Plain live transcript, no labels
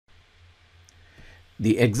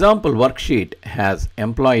The example worksheet has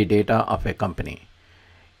employee data of a company.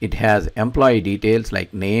 It has employee details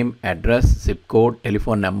like name, address, zip code,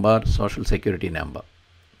 telephone number, social security number.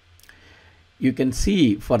 You can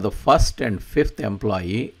see for the first and fifth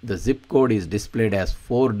employee, the zip code is displayed as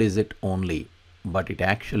 4-digit only, but it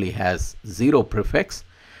actually has 0 prefix,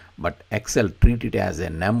 but Excel treats it as a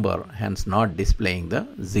number, hence not displaying the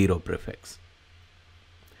 0 prefix.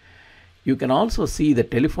 You can also see the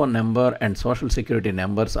telephone number and social security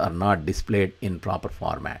numbers are not displayed in proper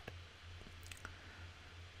format.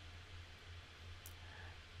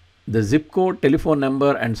 The zip code, telephone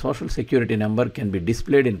number and social security number can be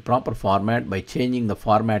displayed in proper format by changing the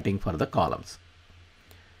formatting for the columns.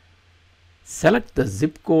 Select the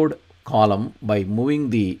zip code column by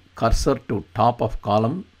moving the cursor to top of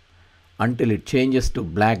column until it changes to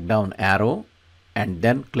black down arrow and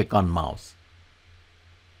then click on mouse.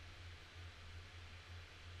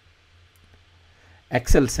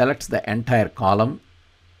 Excel selects the entire column.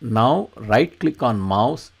 Now right click on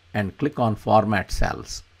mouse and click on Format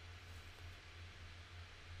Cells.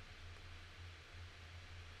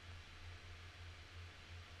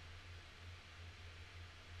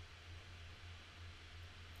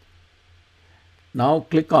 Now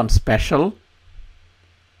click on Special.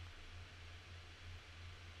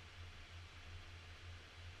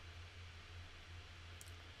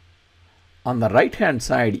 On the right hand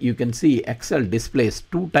side, you can see Excel displays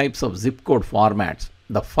two types of zip code formats.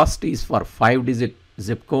 The first is for 5-digit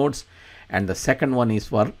zip codes and the second one is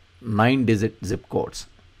for 9-digit zip codes.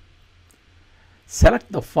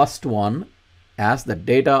 Select the first one as the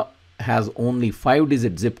data has only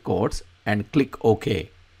 5-digit zip codes and click OK.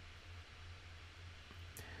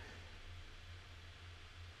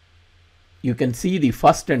 You can see the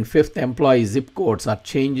first and fifth employee zip codes are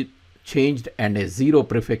changed and a 0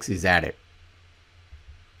 prefix is added.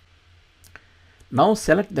 Now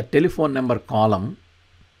select the telephone number column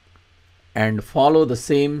and follow the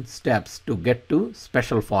same steps to get to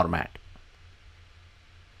special format.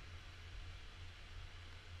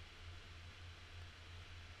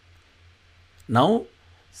 Now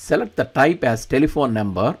select the type as telephone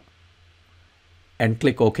number and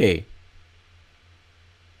click OK.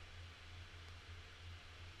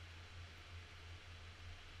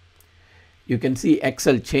 You can see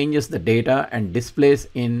Excel changes the data and displays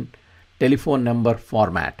in telephone number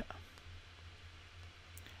format.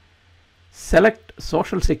 Select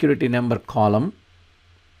social security number column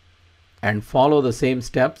and follow the same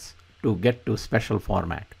steps to get to special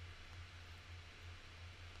format.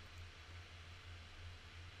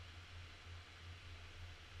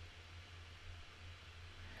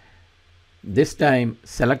 This time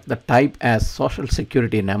select the type as social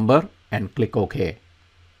security number and click OK.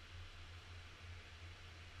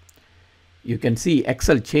 You can see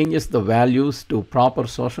Excel changes the values to proper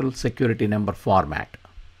social security number format.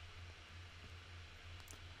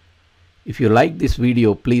 If you like this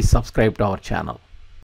video, please subscribe to our channel.